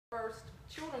first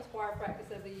children's choir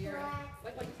practice of the year.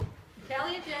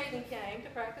 Callie and Jayden came to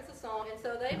practice a song, and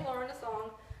so they learned a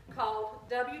song called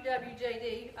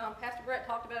WWJD. Pastor Brett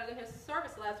talked about it in his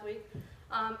service last week.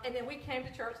 And then we came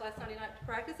to church last Sunday night to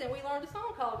practice, and we learned a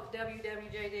song called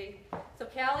WWJD. So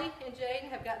Callie and Jayden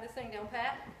have got this thing down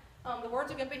pat. The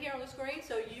words are going to be here on the screen,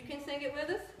 so you can sing it with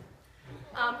us.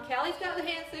 Callie's got the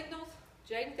hand signals.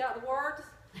 Jayden's got the words.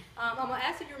 I'm going to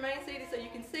ask you to remain seated so you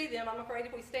can see them. I'm afraid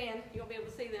if we stand, you won't be able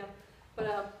to see them.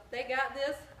 But they got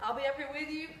this. I'll be up here with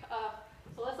you.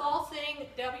 So let's all sing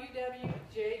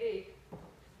WWJD.